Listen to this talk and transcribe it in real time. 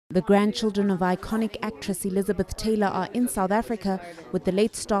The grandchildren of iconic actress Elizabeth Taylor are in South Africa with the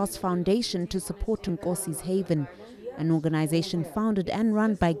Late Stars Foundation to support Nkosi's Haven, an organization founded and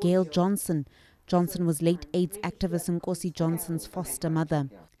run by Gail Johnson. Johnson was late AIDS activist Nkosi Johnson's foster mother.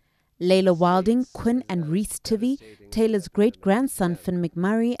 Layla Wilding, Quinn and Reese Tivy, Taylor's great-grandson Finn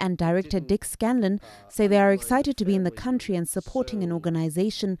McMurray and director Dick Scanlon say they are excited to be in the country and supporting an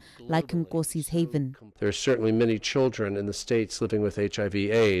organization like Nkosi's Haven. There are certainly many children in the States living with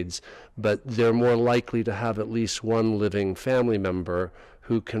HIV/AIDS, but they're more likely to have at least one living family member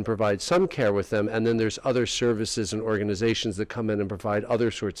who can provide some care with them, and then there's other services and organizations that come in and provide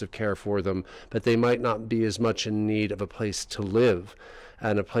other sorts of care for them, but they might not be as much in need of a place to live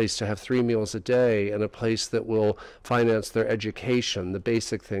and a place to have 3 meals a day and a place that will finance their education, the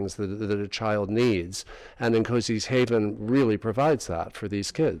basic things that a child needs. And Nkosi's Haven really provides that for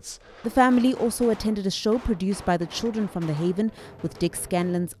these kids. The family also attended a show produced by the children from the Haven with Dick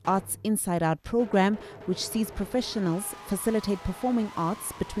Scanlon's Arts Inside Out program, which sees professionals facilitate performing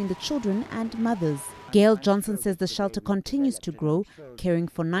arts between the children and mothers. Gail Johnson says the shelter continues to grow, caring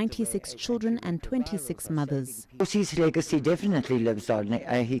for 96 children and 26 mothers. His legacy definitely lives on.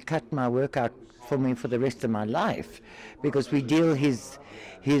 He cut my work out for me for the rest of my life because we deal his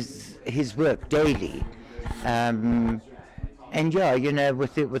work daily. And yeah, you know,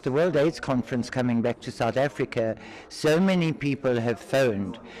 with the World AIDS Conference coming back to South Africa, so many people have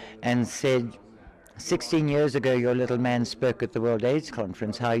phoned and said, 16 years ago, your little man spoke at the World AIDS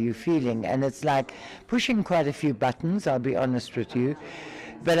Conference. How are you feeling? And it's like pushing quite a few buttons, I'll be honest with you.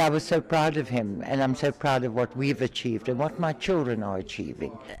 But I was so proud of him, and I'm so proud of what we've achieved and what my children are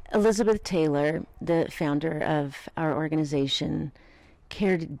achieving. Elizabeth Taylor, the founder of our organization,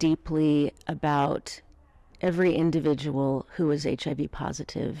 cared deeply about every individual who was HIV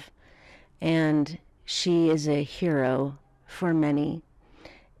positive. And she is a hero for many,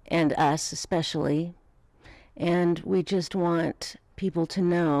 and us especially. And we just want people to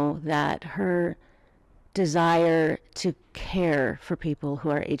know that her desire to care for people who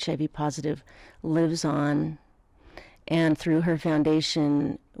are HIV positive lives on, and through her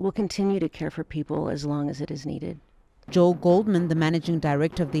foundation will continue to care for people as long as it is needed. Joel Goldman, the managing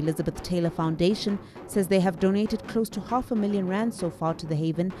director of the Elizabeth Taylor Foundation, says they have donated close to R500,000 so far to the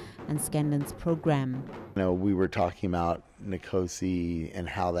Haven and Scanlon's program. You know, we were talking about Nkosi and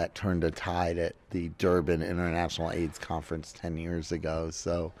how that turned a tide at the Durban International AIDS Conference 10 years ago.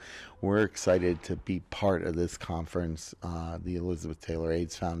 So we're excited to be part of this conference, the Elizabeth Taylor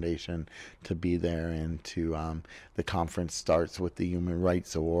AIDS Foundation, to be there. And to the conference starts with the Human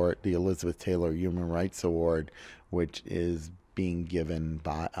Rights Award, the Elizabeth Taylor Human Rights Award, which is being given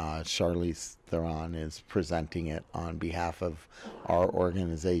by Charlize Theron is presenting it on behalf of our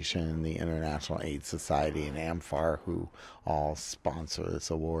organization, the International AIDS Society, and AMFAR, who all sponsor this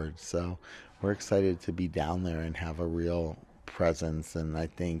award. So we're excited to be down there and have a real presence, and I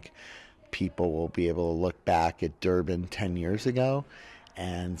think people will be able to look back at Durban 10 years ago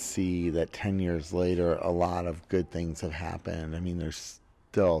and see that 10 years later a lot of good things have happened. I mean, there's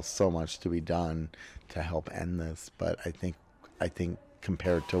still so much to be done to help end this, but I think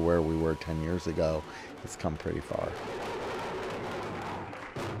compared to where we were 10 years ago, it's come pretty far.